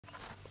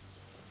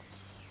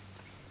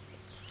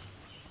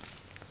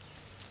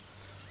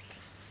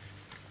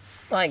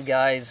Hi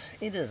guys,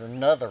 it is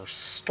another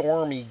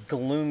stormy,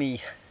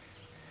 gloomy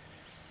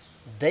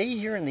day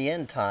here in the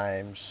end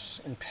times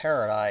in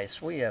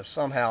paradise. We have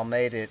somehow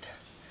made it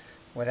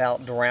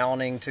without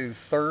drowning to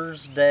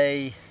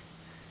Thursday,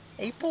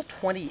 April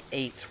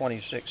 28th,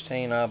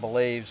 2016, I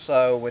believe.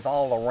 So with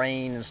all the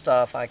rain and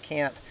stuff, I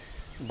can't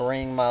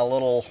bring my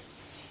little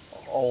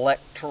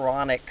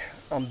electronic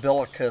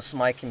umbilicus,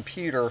 my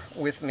computer,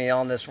 with me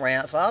on this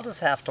rant, so I'll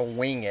just have to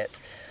wing it.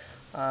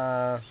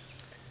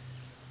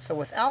 So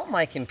without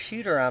my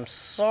computer, I'm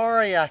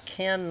sorry I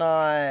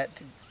cannot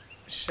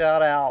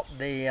shout out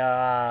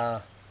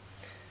the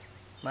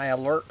my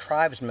alert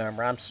tribes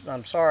member.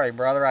 I'm sorry,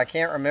 brother, I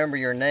can't remember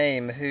your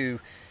name, who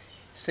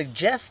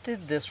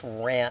suggested this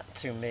rant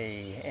to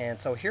me. And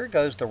so here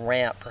goes the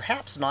rant.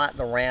 Perhaps not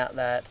the rant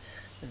that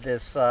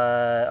this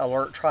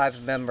alert tribes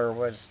member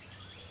was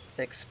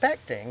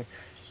expecting.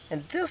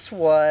 And this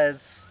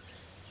was,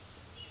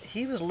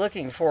 he was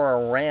looking for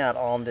a rant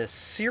on this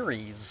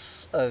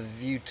series of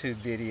YouTube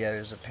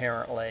videos,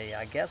 apparently.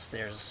 I guess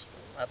there's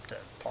up to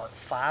part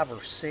 5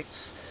 or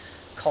 6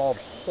 called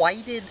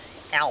Whited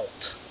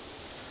Out.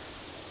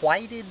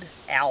 Whited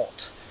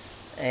Out.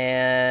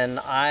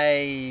 And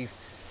I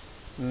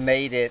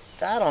made it,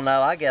 I don't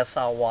know, I guess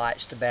I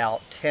watched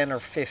about 10 or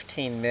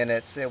 15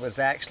 minutes. It was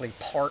actually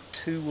part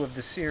 2 of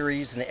the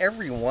series, and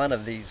every one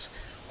of these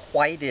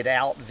Whited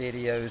Out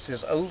videos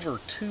is over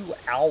 2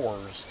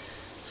 hours.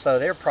 So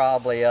they're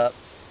probably up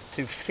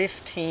to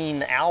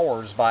 15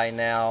 hours by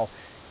now.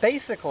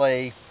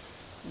 Basically,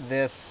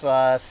 this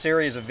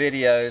series of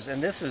videos,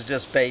 and this is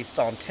just based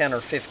on 10 or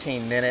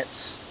 15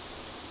 minutes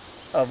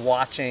of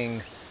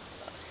watching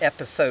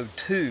episode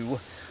 2,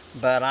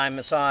 but I'm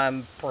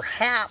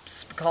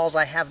perhaps, because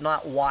I have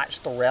not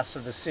watched the rest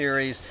of the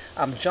series,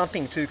 I'm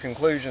jumping to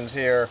conclusions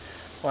here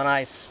when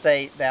I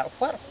state that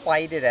what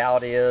Whited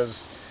Out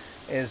is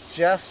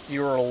just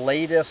your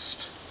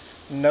latest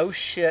no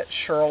shit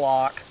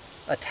Sherlock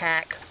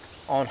attack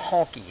on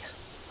Honky.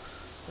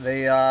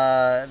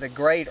 The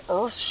great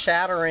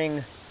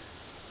earth-shattering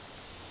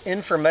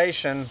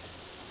information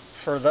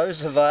for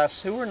those of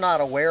us who are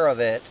not aware of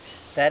it,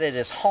 that it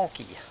is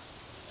Honky,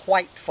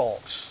 white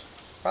folks,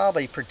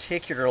 probably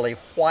particularly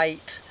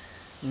white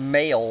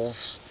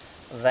males,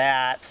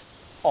 that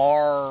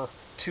are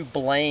to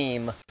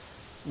blame,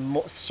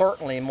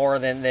 certainly more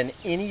than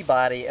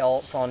anybody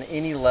else on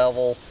any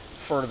level,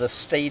 for the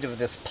state of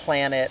this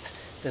planet,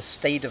 the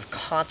state of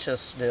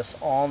consciousness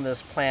on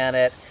this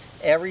planet,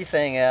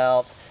 everything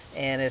else.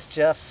 And it's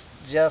just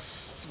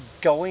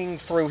going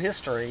through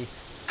history,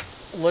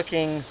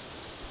 looking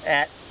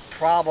at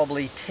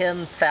probably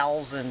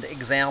 10,000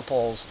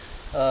 examples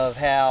of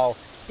how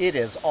it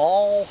is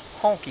all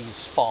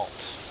Honky's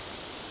fault.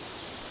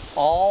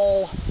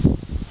 All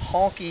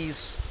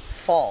Honky's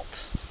fault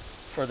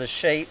for the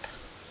shape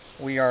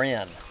we are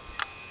in.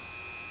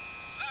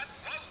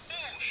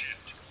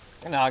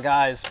 Now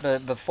guys,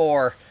 but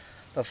before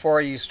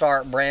you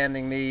start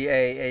branding me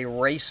a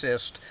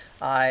racist,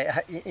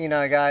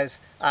 guys,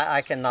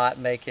 I cannot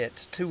make it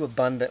too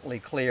abundantly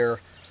clear,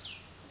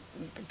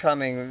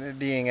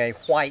 being a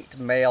white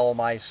male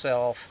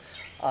myself,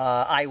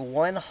 I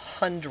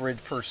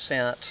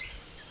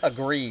 100%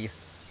 agree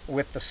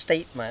with the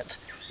statement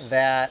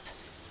that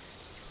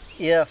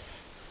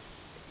if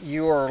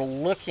you are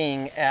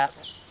looking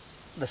at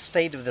the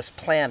state of this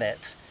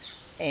planet,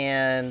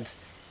 and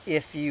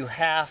if you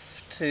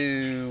have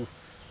to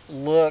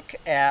look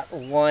at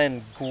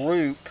one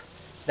group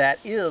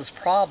that is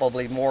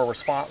probably more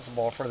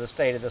responsible for the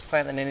state of this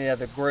planet than any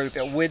other group,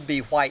 it would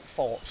be white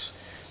folks,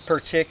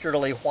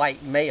 particularly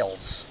white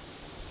males.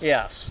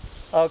 Yes.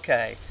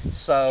 Okay.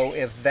 So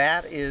if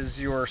that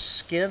is your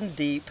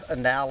skin-deep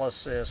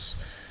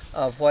analysis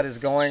of what is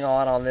going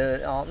on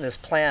this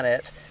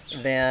planet,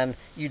 then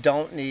you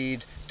don't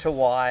need to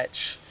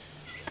watch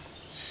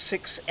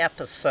 6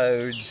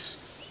 episodes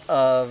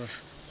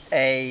of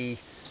a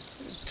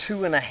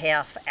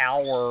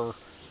 2.5-hour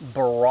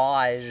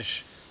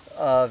barrage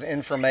of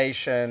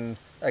information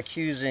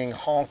accusing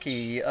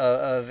Honky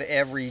of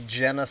every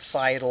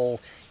genocidal,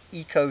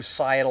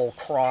 ecocidal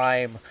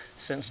crime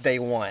since day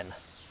 1.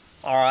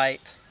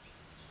 Alright?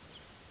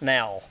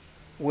 Now,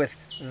 with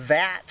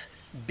that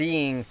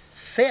being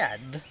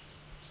said,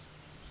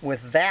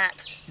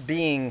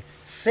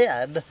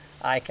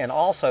 I can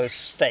also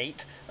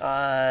state,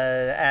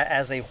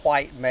 as a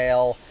white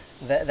male,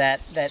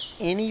 that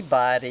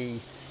anybody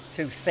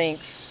who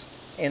thinks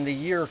in the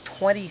year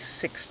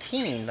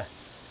 2016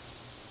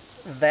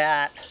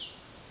 that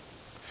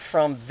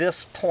from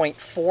this point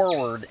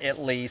forward, at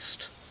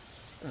least,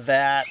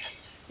 that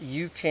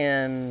you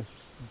can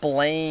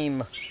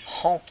blame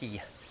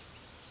Honky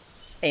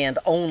and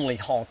only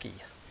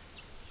Honky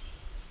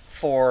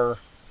for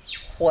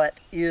what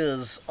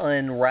is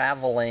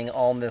unraveling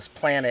on this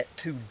planet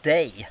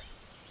today,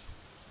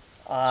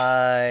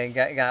 I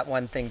got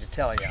one thing to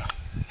tell you.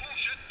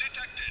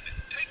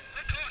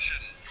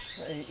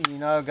 You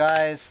know,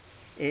 guys,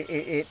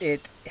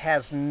 it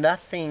has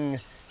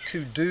nothing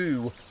to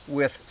do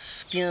with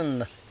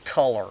skin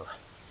color.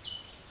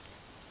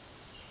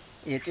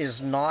 It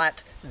is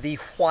not the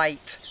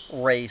white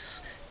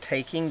race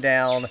taking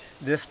down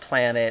this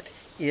planet.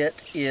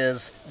 It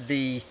is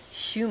the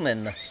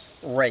human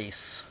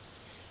race.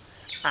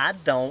 I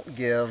don't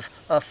give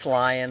a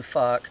flying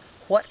fuck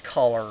what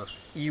color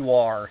you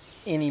are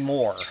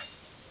anymore.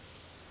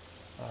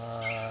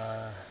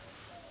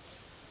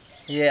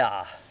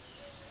 Yeah.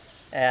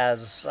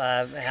 As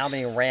how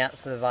many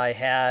rants have I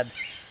had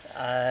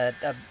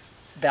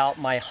about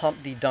my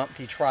Humpty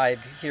Dumpty tribe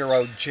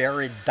hero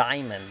Jared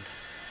Diamond,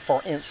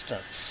 for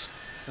instance.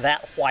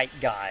 That white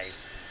guy,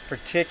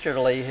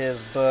 particularly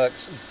his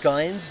books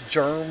Guns,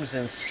 Germs,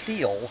 and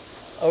Steel,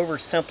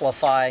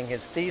 oversimplifying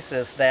his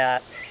thesis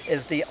that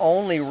is the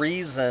only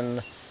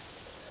reason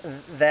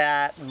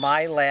that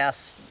my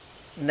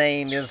last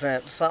name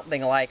isn't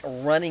something like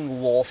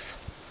Running Wolf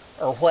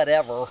or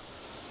whatever,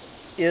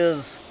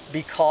 is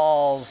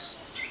because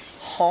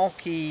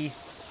Honky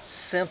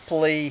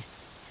simply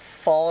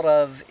thought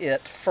of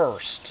it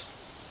first.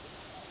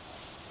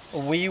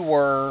 We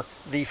were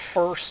the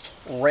first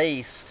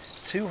race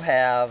to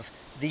have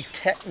the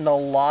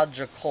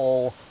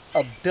technological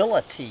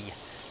ability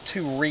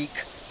to wreak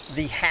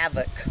the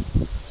havoc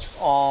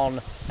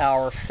on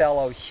our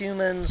fellow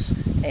humans,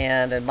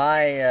 and in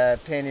my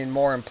opinion,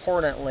 more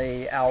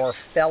importantly, our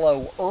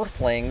fellow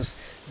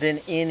Earthlings than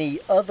any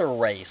other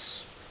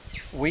race.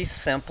 We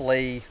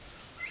simply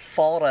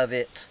thought of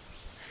it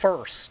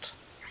first,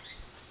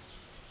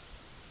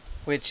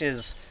 which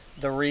is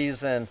the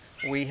reason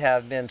we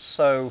have been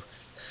so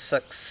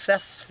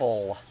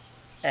successful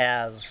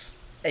as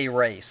a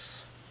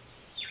race.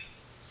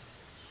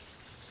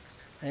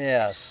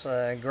 Yes,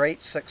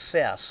 great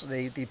success.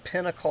 The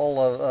pinnacle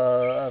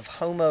of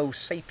Homo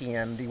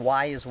sapien, the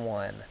wise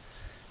one,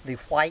 the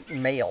white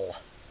male.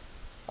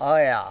 Oh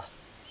yeah,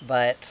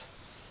 but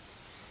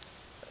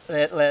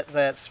let's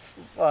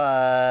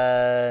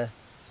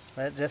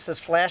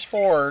just flash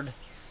forward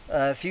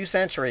a few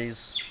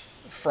centuries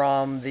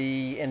from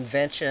the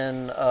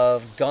invention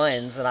of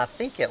guns, and I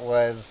think it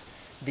was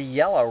the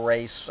yellow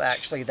race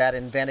actually that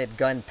invented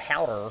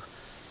gunpowder.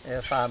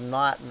 If I'm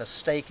not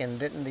mistaken,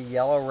 didn't the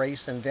yellow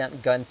race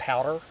invent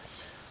gunpowder?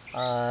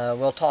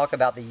 We'll talk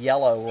about the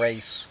yellow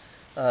race,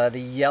 the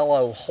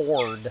yellow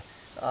horde,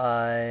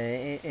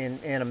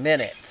 in a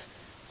minute.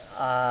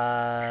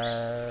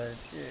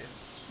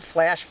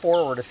 Flash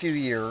forward a few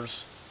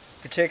years,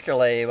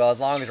 particularly, well, as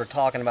long as we're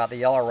talking about the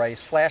yellow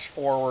race, flash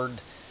forward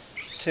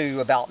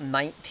to about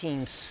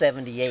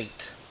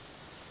 1978.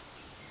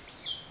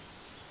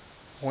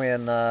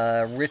 When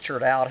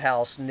Richard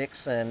Outhouse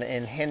Nixon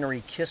and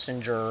Henry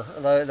Kissinger,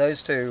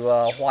 those two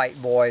white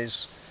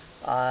boys,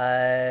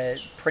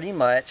 pretty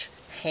much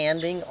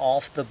handing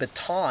off the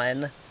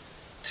baton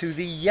to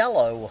the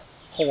yellow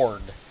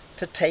horde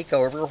to take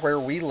over where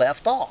we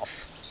left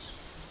off.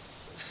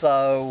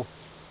 So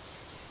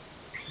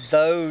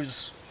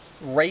those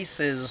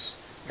races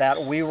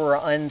that we were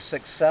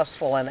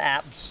unsuccessful in,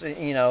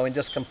 and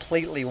just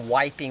completely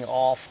wiping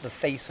off the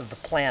face of the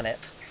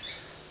planet,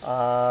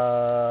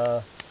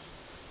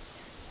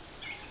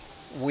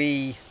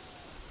 we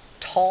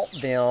taught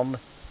them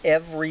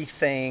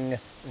everything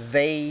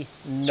they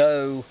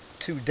know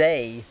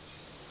today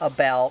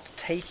about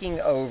taking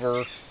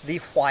over the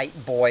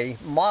white boy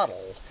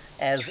model,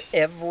 as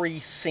every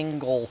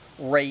single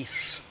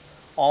race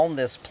on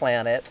this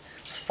planet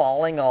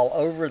falling all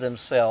over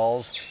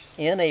themselves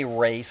in a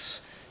race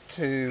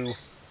to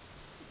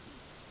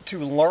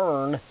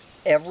learn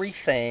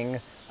everything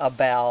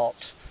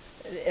about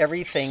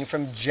everything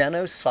from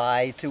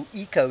genocide to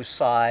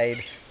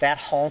ecocide that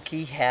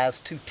Honky has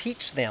to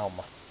teach them.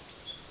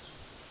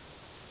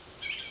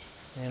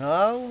 You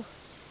know?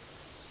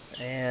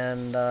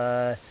 And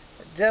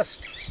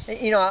just,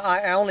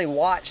 I only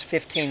watched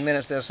 15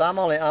 minutes of this. I'm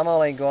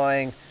only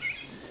going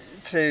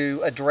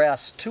to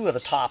address two of the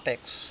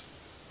topics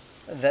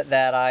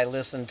that I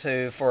listened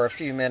to for a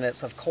few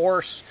minutes. Of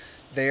course,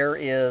 there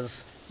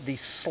is the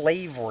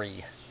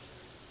slavery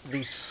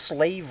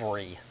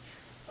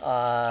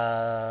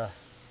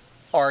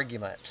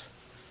argument.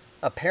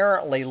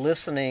 Apparently,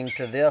 listening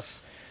to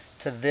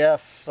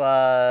this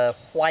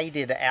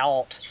whited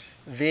out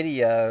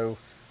video,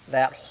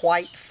 that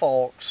white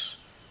folks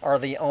are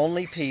the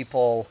only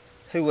people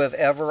who have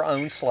ever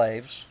owned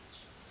slaves,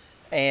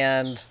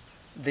 and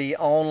the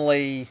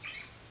only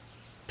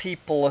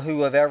people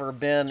who have ever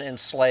been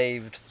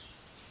enslaved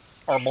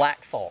are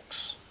black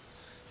folks.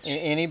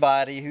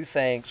 Anybody who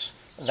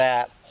thinks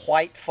that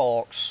white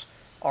folks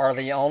are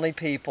the only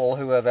people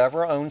who have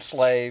ever owned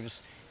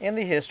slaves in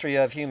the history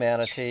of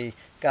humanity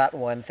got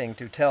one thing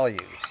to tell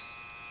you.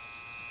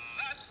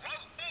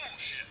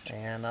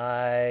 And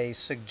I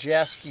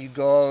suggest you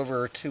go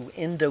over to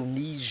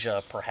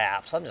Indonesia,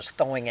 perhaps. I'm just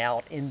throwing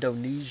out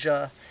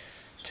Indonesia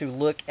to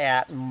look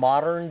at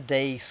modern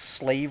day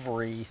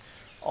slavery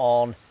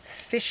on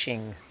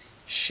fishing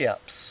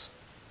ships.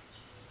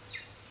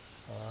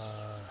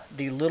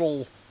 The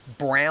little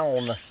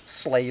brown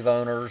slave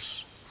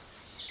owners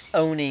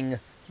owning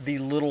the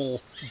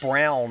little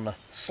brown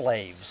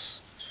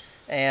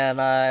slaves. And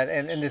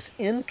this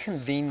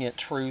inconvenient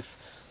truth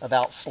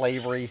about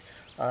slavery.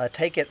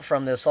 Take it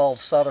from this old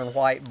southern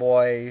white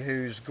boy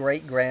whose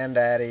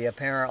great-granddaddy,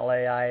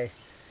 apparently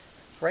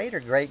great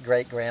or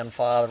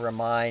great-great-grandfather of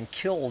mine,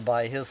 killed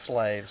by his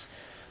slaves.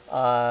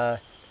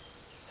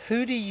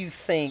 Who do you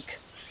think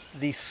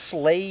the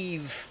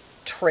slave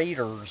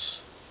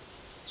traders,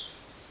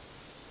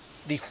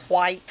 the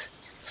white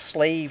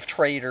slave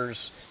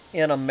traders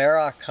in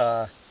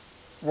America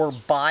were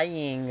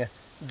buying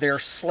their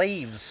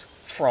slaves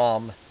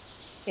from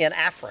in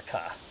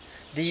Africa?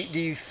 Do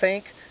you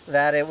think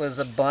that it was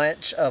a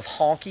bunch of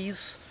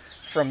honkies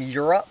from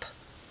Europe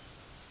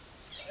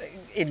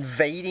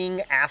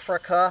invading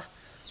Africa,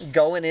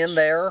 going in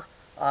there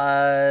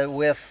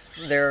with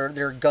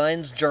their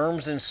guns,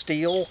 germs, and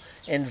steel,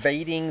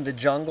 invading the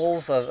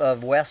jungles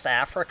of West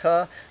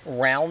Africa,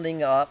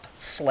 rounding up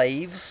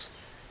slaves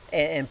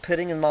and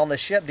putting them on the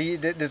ship?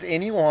 Does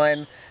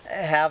anyone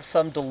have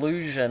some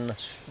delusion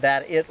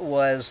that it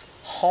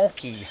was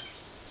Honky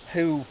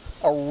who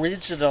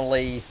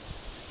originally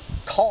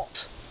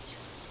caught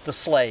the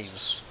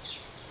slaves?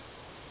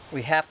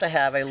 We have to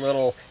have a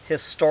little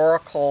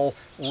historical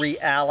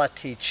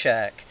reality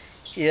check.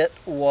 It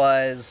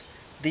was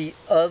the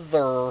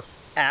other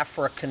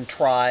African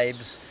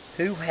tribes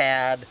who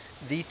had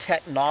the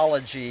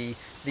technology,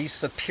 the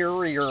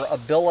superior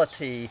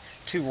ability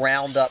to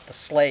round up the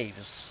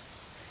slaves.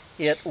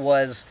 It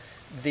was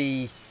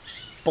the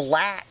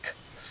black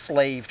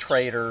slave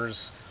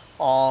traders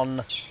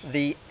on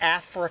the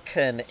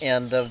African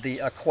end of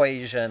the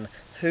equation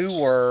who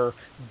were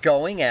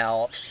going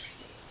out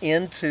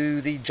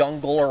into the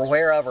jungle or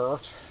wherever,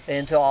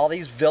 into all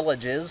these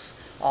villages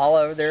all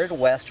over there in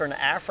Western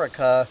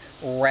Africa,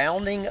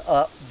 rounding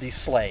up the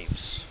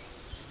slaves.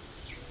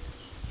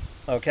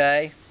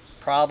 Okay?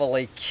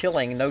 Probably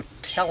killing, no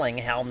telling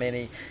how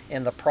many,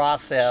 in the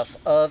process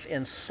of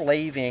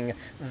enslaving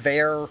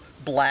their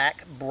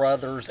black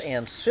brothers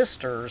and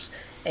sisters,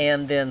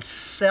 and then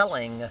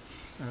selling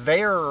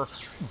their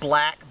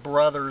black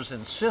brothers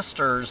and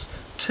sisters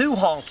to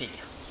Honky.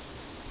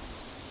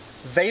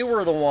 They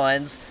were the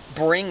ones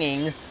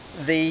bringing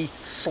the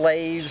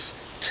slaves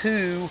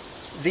to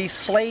the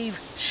slave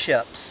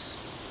ships.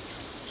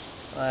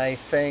 I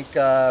think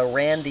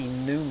Randy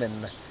Newman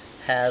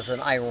has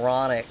an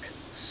ironic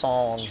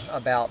song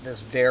about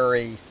this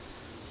very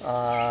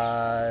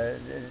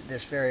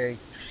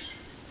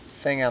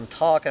thing I'm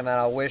talking about.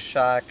 I wish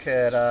I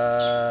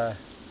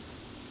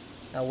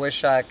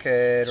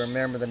could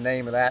remember the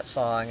name of that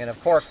song. And of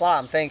course, while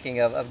I'm thinking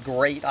of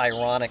great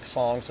ironic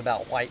songs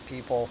about white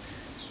people,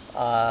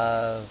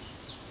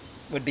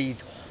 would be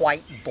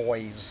White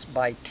Boys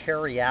by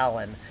Terry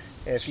Allen.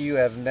 If you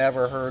have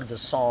never heard the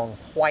song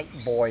White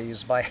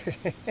Boys by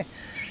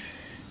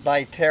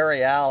by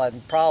Terry Allen,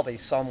 probably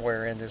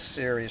somewhere in this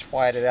series,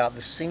 whited out,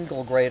 the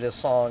single greatest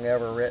song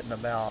ever written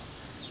about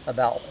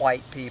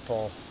white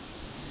people.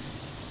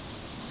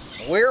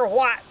 We're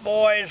white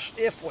boys.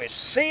 If we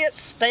see it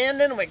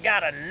standing, we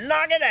gotta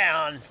knock it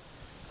down.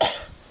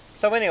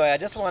 So anyway, I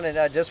just wanted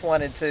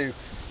to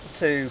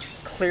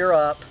clear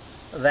up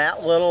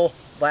that little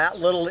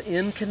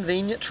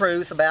inconvenient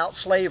truth about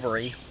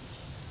slavery.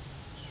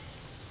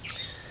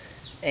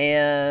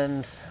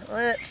 And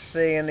let's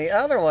see, and the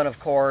other one, of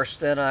course,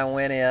 then I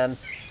went in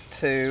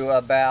to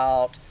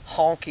about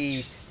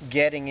Honky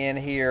getting in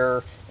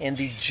here in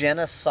the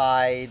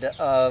genocide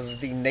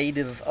of the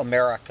Native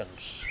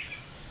Americans.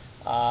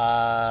 You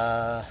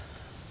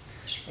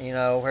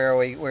know,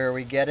 where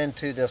we get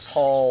into this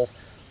whole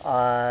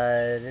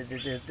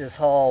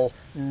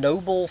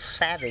noble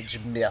savage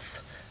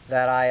myth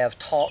that I have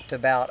talked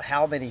about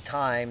how many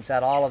times,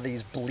 that all of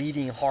these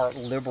bleeding heart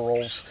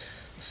liberals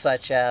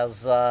such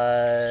as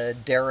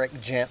Derek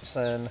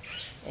Jensen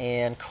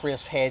and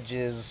Chris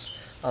Hedges,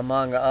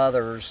 among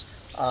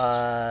others,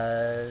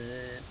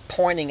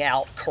 pointing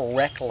out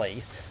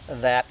correctly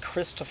that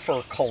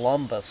Christopher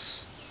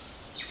Columbus,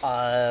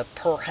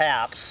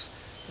 perhaps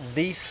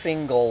the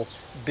single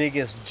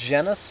biggest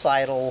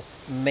genocidal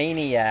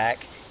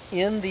maniac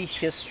in the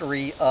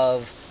history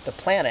of the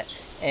planet.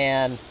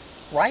 And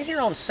right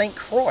here on St.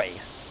 Croix,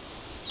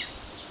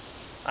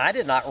 I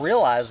did not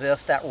realize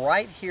this, that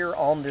right here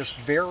on this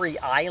very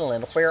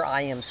island where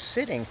I am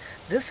sitting,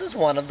 this is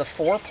one of the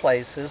 4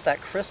 places that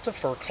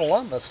Christopher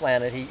Columbus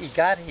landed. He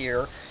got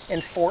here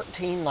in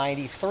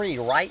 1493,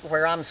 right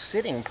where I'm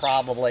sitting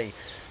probably,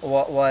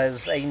 what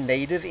was a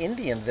native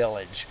Indian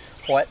village.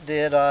 What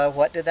did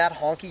that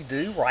honky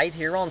do right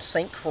here on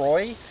St.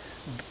 Croix?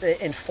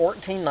 In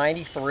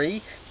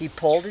 1493, he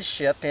pulled his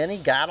ship in, he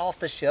got off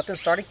the ship and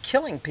started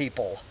killing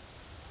people.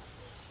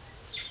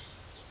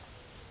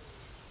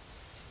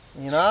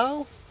 You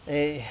know,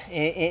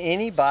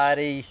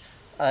 anybody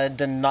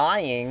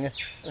denying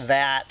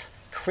that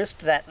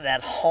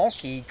that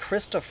honky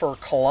Christopher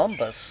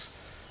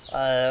Columbus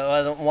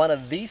was one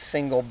of the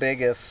single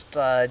biggest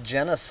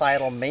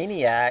genocidal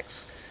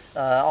maniacs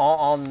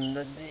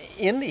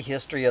in the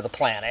history of the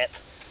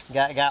planet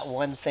got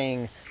one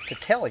thing to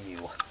tell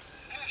you.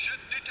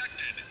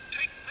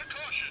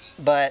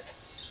 But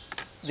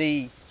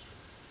the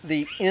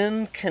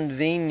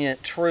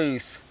inconvenient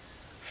truth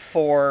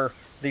for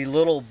the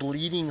little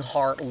bleeding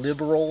heart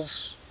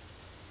liberals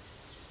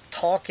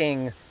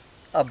talking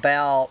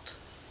about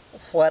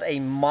what a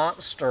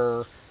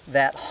monster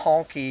that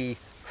honky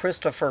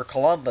Christopher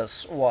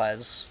Columbus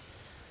was,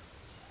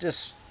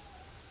 just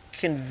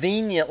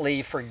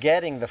conveniently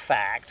forgetting the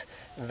fact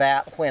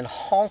that when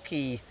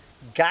Honky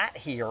got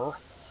here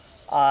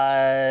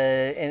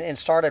and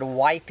started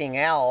wiping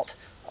out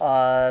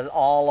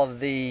all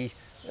of the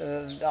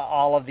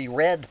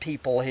red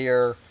people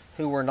here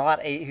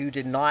who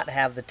did not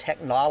have the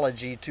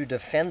technology to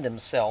defend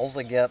themselves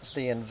against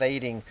the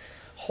invading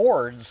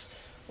hordes,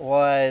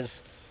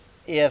 was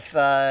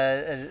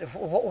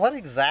what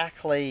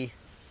exactly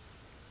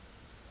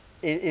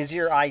is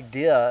your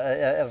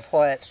idea of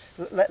what,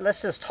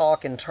 let's just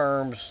talk in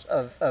terms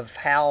of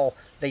how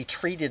they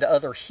treated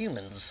other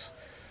humans.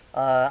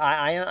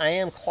 I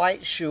am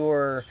quite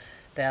sure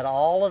that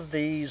all of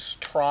these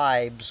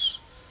tribes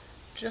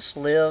just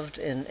lived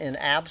in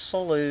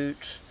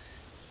absolute,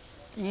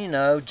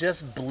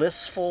 just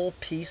blissful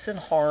peace and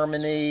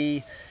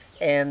harmony,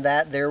 and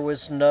that there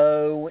was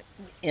no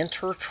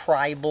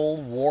intertribal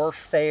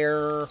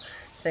warfare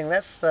thing.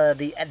 That's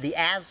the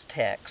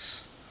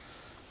Aztecs.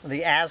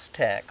 The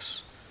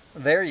Aztecs.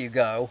 There you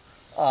go.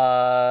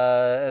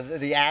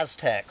 The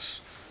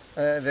Aztecs.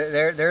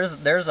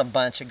 There's a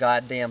bunch of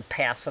goddamn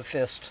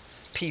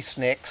pacifist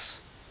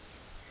peaceniks.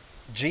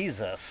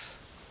 Jesus.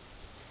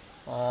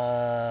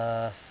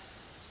 And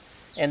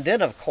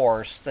then of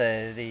course now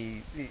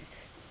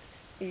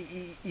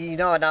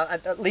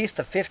at least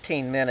the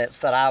 15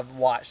 minutes that I've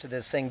watched of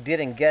this thing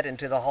didn't get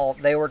into the whole.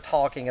 They were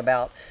talking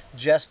about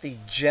just the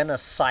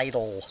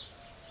genocidal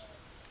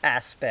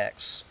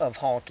aspects of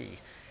Honky.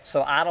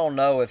 So I don't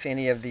know if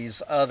any of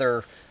these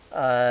other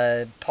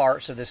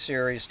parts of the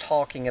series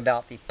talking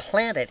about the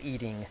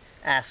planet-eating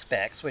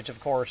aspects, which of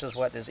course is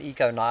what this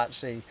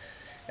eco-Nazi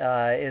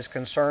is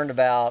concerned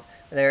about.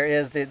 There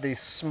is the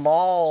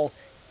small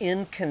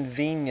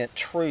inconvenient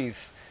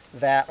truth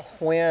that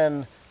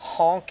when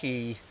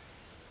Honky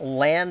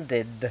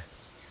landed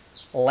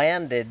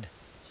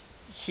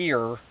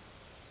here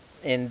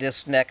in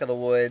this neck of the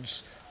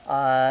woods,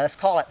 let's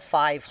call it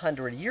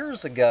 500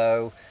 years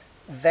ago,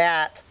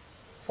 that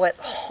what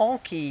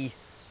Honky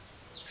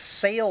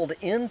sailed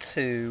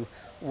into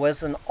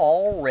was an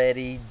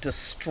already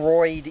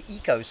destroyed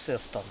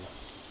ecosystem.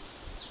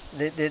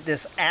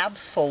 This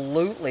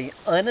absolutely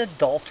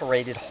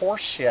unadulterated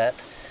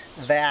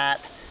horseshit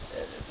that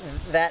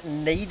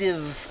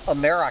Native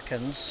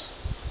Americans,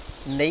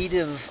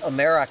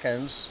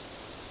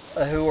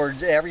 who are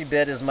every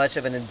bit as much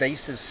of an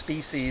invasive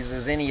species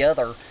as any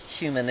other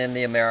human in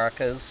the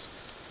Americas,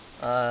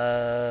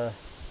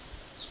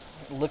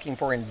 looking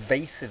for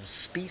invasive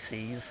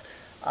species.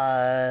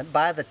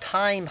 By the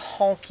time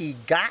Honky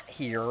got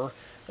here,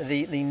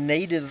 the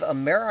Native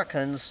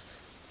Americans,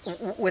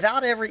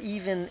 without ever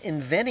even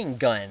inventing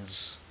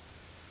guns,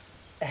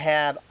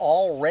 had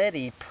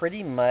already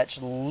pretty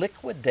much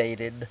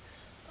liquidated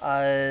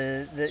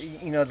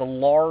the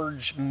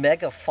large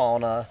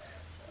megafauna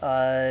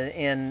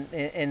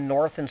in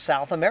North and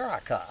South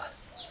America.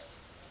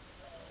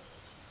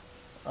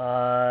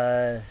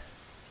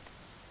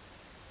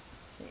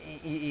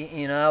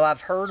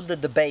 I've heard the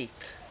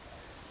debate.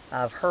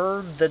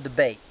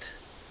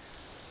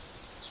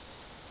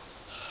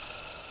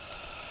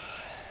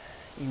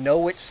 You know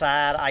which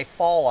side I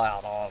fall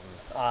out on.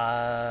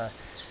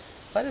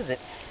 What is it?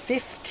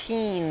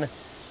 15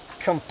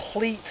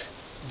 complete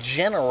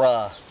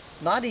genera,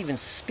 not even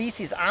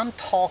species. I'm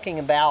talking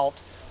about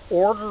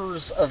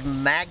orders of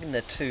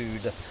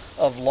magnitude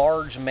of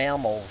large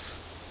mammals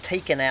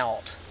taken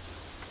out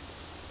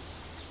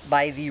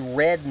by the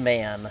red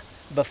man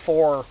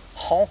before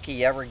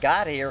Honky ever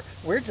got here.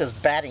 We're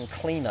just batting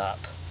cleanup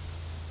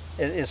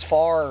as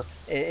far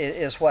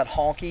as what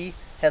Honky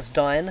has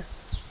done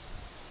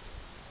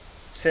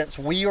since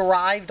we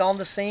arrived on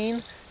the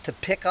scene to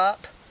pick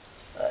up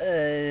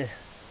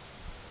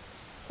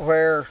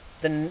where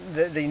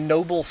the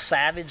noble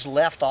savage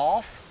left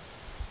off.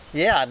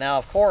 Yeah, now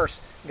of course,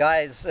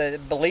 guys,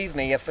 believe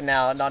me,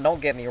 now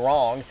don't get me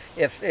wrong,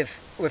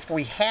 if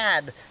we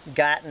had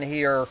gotten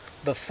here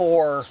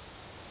before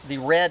the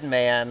red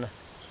man,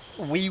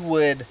 we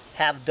would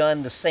have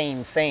done the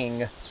same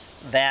thing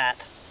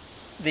that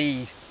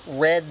the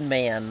red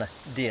man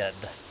did.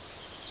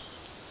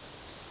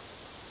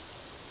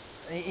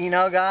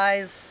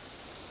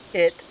 Guys,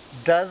 it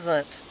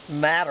doesn't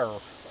matter.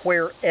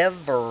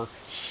 Wherever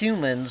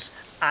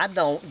humans, I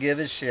don't give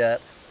a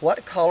shit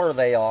what color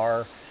they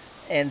are,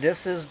 and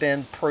this has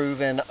been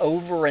proven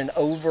over and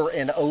over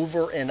and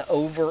over and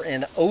over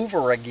and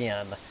over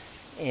again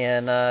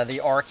in the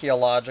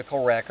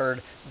archaeological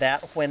record,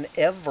 that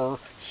whenever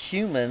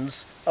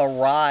humans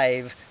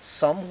arrive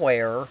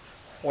somewhere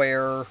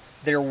where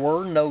there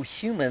were no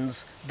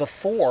humans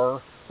before,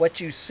 what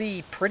you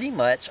see pretty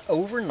much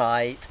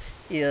overnight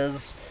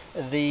is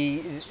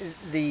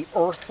the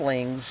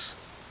earthlings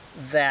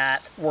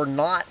that were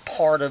not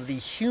part of the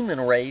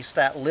human race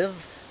that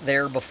live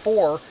there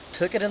before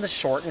took it in the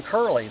short and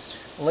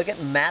curlies. Look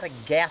at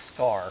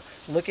Madagascar.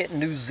 Look at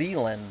New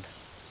Zealand.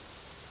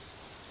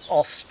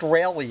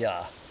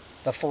 Australia,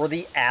 before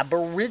the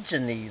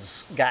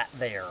Aborigines got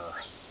there.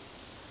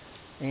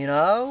 You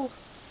know?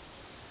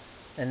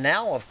 And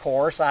now, of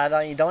course,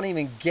 you don't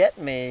even get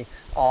me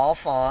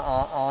off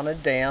on a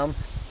damn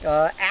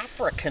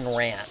African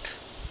rant.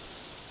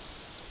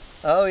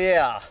 Oh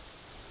yeah.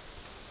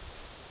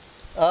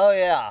 Oh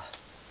yeah.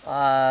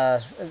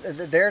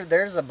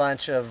 There's a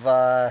bunch of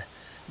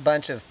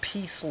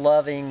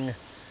peace-loving,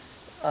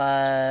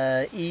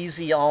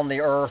 easy on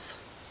the earth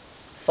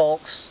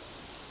folks.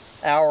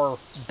 Our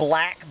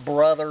black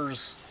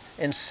brothers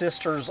and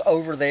sisters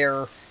over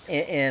there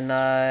in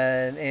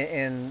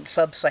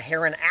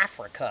sub-Saharan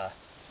Africa.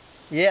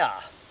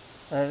 Yeah,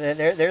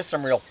 there's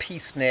some real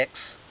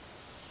peaceniks.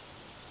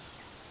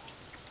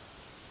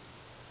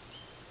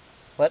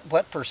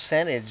 What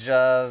percentage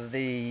of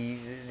the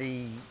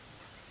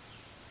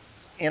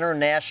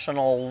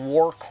International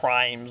War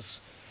Crimes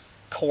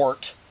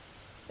Court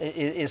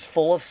is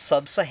full of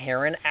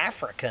sub-Saharan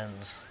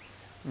Africans?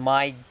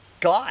 My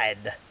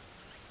God.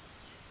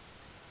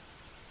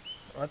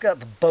 Look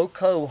up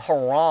Boko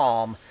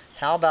Haram.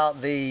 How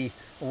about the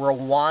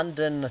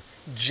Rwandan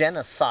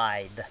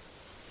genocide?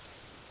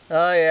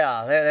 Oh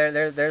yeah,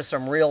 there's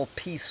some real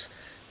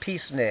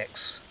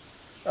peaceniks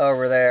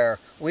over there.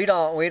 We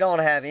don't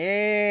have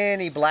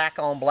any black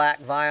on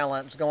black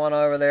violence going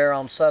over there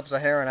on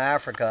sub-Saharan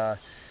Africa,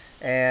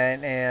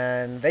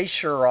 and they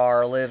sure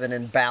are living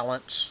in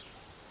balance.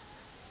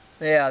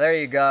 Yeah, there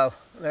you go.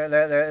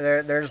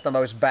 There's the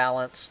most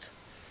balanced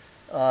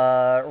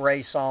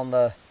race on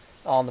the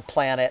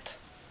planet,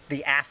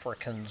 the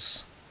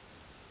Africans.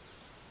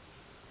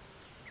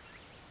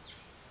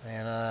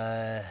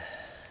 And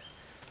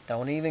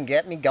don't even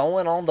get me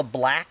going on the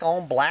black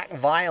on black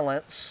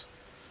violence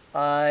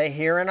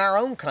here in our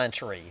own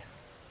country.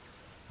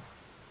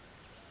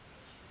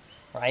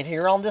 Right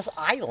here on this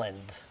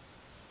island.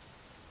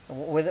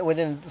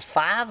 Within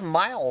 5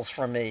 miles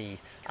from me.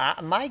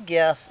 My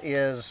guess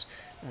is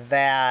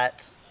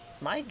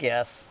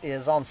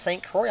on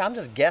St. Croix. I'm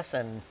just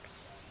guessing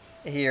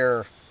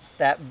here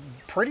that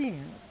pretty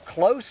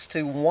close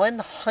to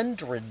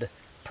 100%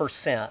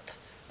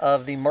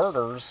 of the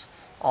murders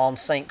on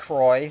St.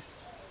 Croix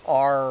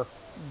are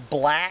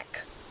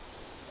black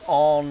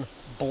on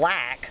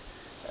black.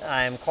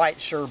 I'm quite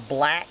sure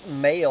black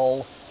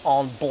male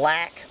on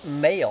black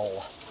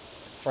male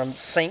from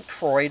St.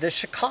 Croix to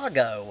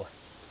Chicago.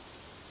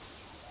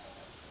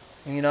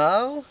 You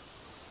know?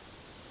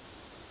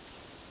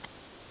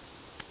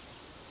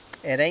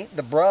 It ain't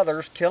the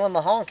brothers killing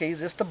the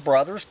honkies, it's the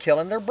brothers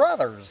killing their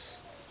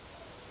brothers.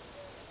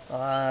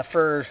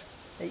 You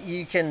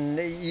can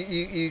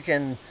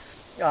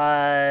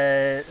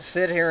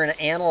sit here and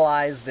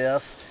analyze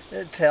this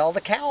till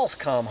the cows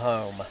come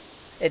home.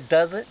 It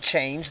doesn't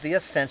change the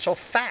essential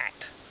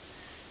fact.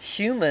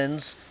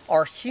 Humans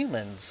are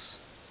humans.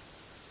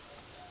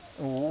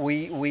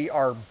 We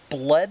are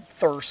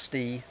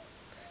bloodthirsty,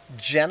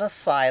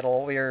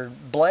 genocidal, we are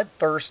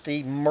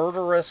bloodthirsty,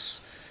 murderous,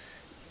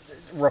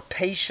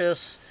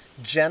 rapacious,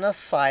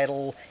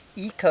 genocidal,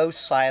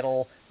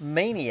 ecocidal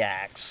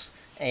maniacs.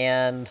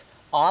 And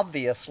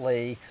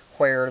obviously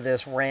where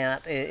this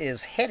rant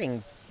is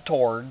heading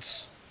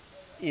towards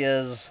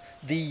is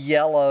the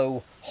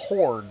yellow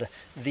horde,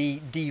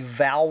 the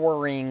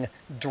devouring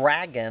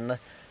dragon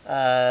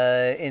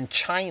in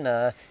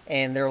China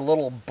and their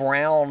little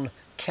brown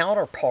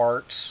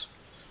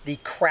counterparts, the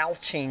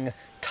crouching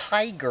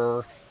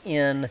tiger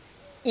in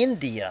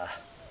India.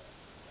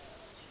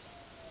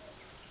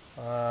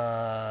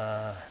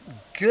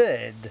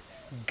 Good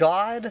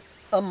God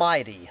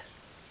Almighty.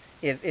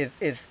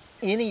 If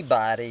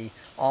anybody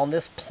on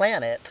this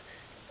planet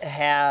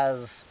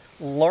has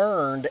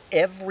learned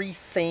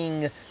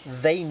everything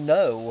they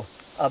know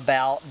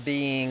about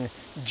being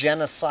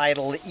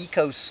genocidal,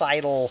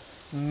 ecocidal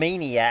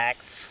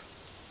maniacs,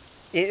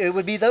 it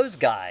would be those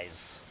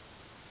guys.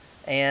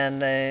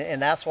 And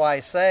that's why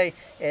I say,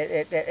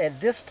 at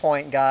this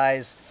point,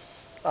 guys,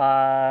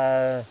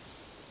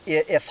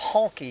 if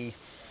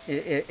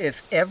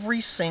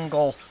every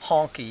single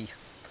honky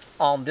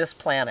on this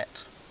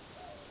planet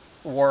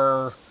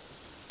were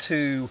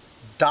to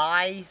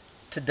die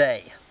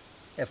today,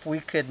 if we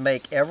could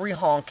make every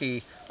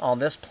honky on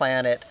this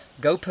planet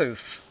go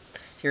poof,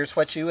 here's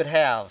what you would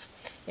have.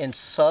 In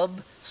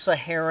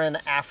sub-Saharan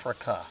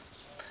Africa,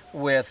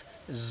 with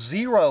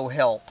zero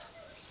help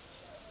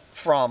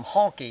from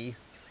honky,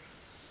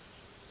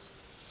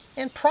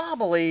 and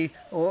probably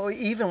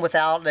even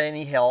without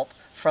any help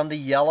from the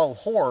yellow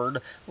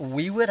horde,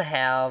 we would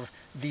have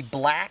the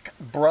black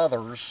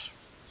brothers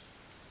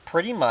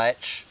pretty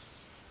much.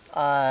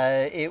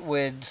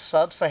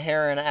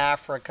 Sub-Saharan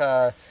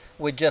Africa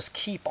would just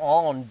keep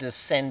on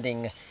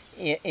descending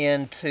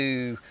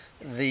into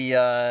the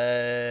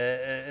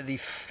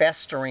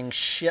festering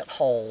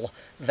shithole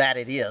that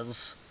it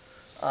is,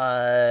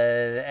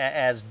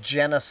 as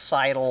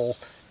genocidal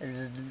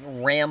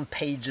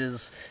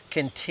rampages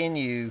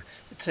continue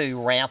to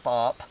ramp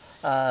up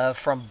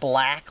from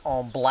black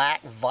on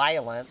black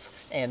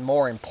violence, and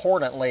more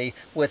importantly,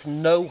 with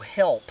no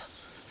help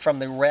from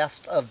the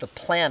rest of the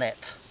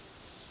planet,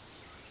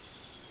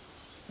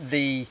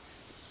 the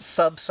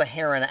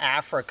sub-Saharan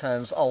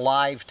Africans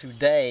alive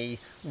today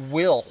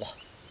will,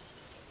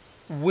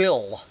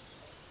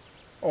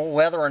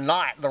 whether or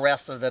not the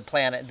rest of the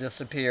planet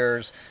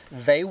disappears,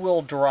 they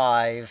will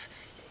drive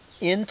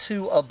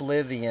into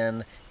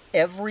oblivion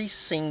every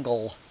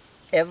single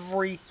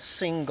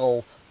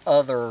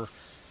other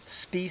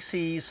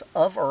species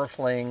of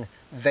earthling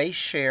they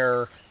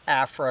share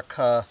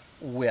Africa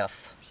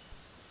with.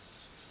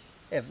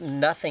 If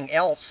nothing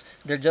else,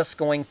 they're just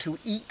going to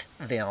eat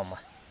them.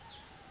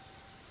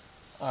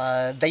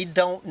 They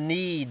don't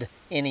need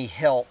any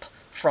help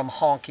from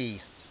Honky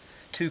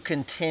to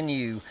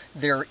continue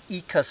their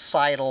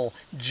ecocidal,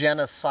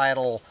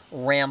 genocidal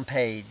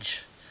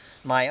rampage.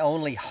 My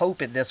only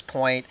hope at this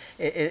point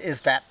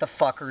is that the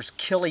fuckers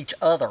kill each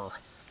other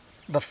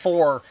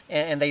before,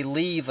 and they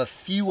leave a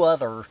few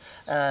other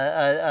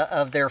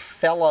of their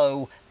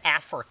fellow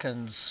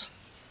Africans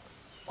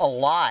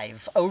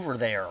alive over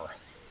there.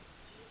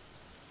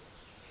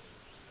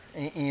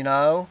 You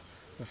know,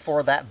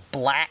 before that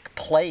black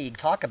plague.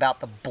 Talk about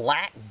the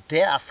Black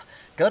Death.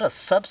 Go to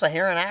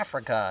sub-Saharan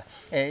Africa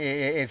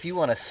if you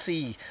want to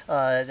see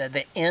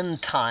the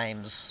end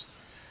times.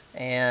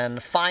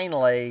 And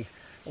finally,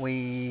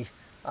 we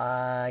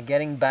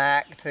getting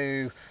back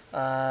to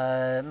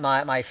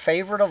my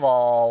favorite of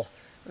all,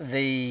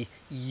 the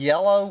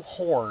yellow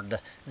horde,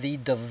 the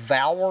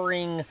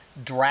devouring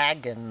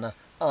dragon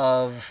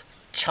of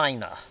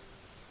China.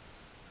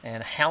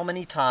 And how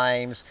many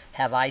times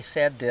have I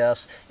said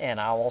this, and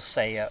I will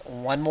say it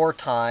one more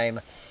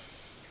time.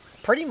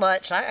 Pretty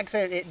much, I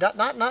said it,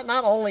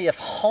 not only if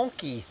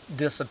Honky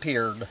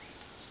disappeared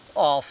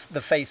off the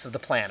face of the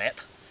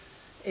planet,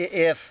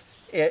 if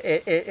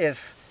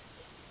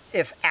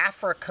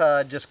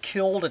Africa just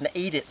killed and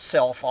ate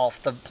itself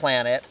off the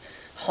planet,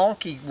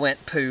 Honky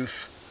went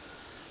poof.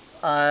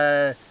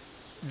 The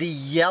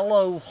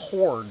yellow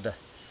horde,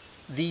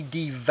 the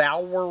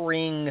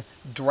devouring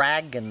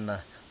dragon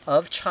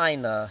of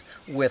China,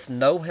 with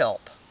no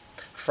help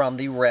from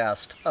the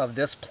rest of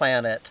this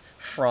planet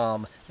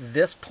from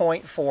this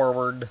point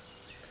forward,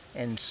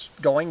 and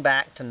going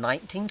back to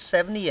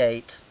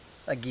 1978,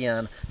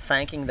 again,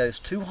 thanking those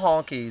two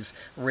honkies,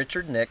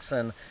 Richard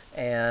Nixon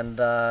and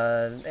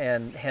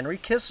Henry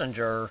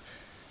Kissinger,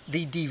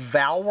 the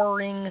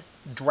devouring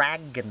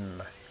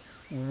dragon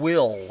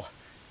will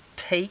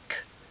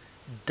take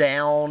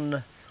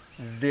down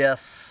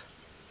this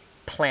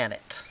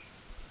planet.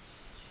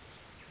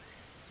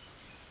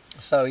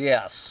 So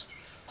yes,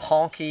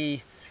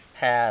 Honky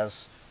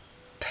has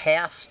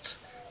passed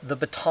the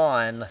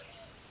baton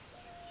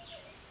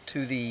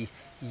to the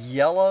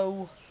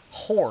yellow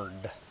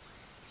horde,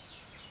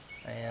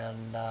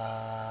 and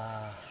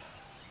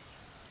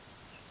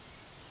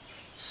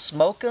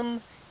smoke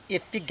 'em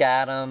if you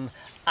got 'em.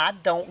 I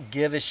don't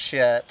give a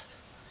shit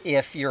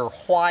if you're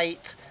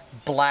white,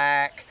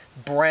 black,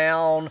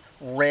 brown,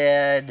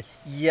 red,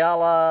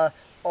 yellow,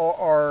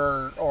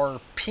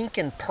 or pink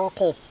and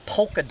purple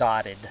polka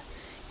dotted.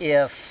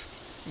 If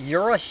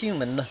you're a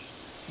human,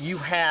 you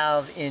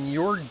have in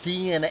your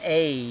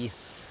DNA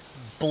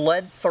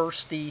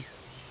bloodthirsty,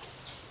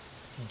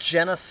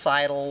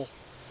 genocidal,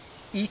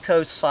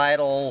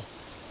 ecocidal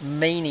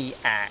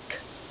maniac.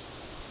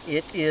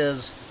 It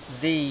is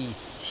the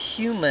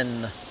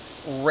human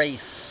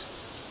race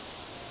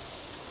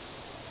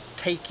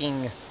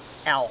taking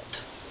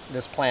out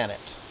this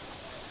planet.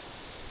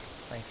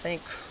 I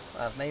think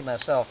I've made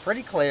myself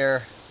pretty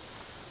clear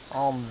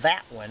on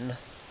that one.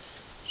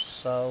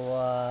 So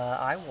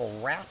I will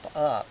wrap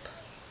up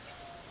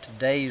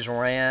today's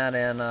rant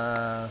and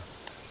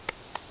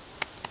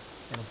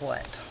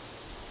what?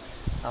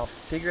 I'll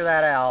figure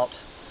that out,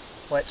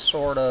 what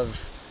sort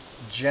of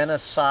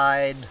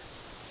genocide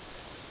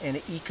and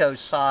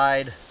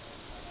ecocide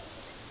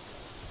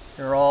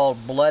your all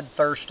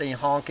bloodthirsty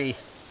Honky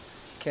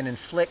can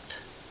inflict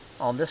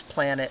on this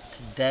planet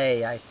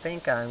today. I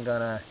think I'm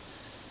gonna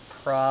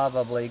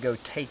probably go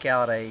take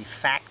out a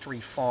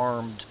factory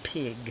farmed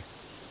pig.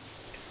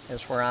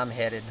 Is where I'm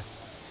headed.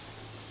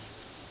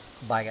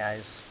 Bye,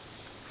 guys.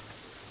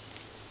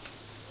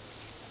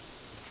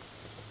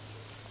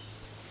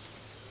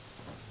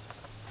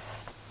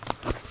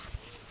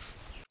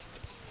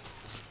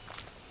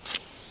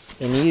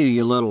 And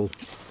you little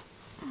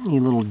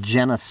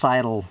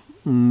genocidal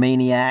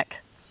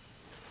maniac,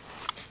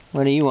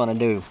 what do you want to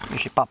do? You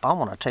say, Papa, I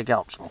want to take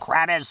out some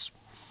crabbies,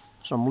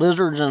 some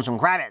lizards and some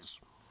crabbies.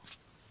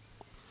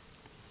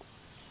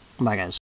 Bye, guys.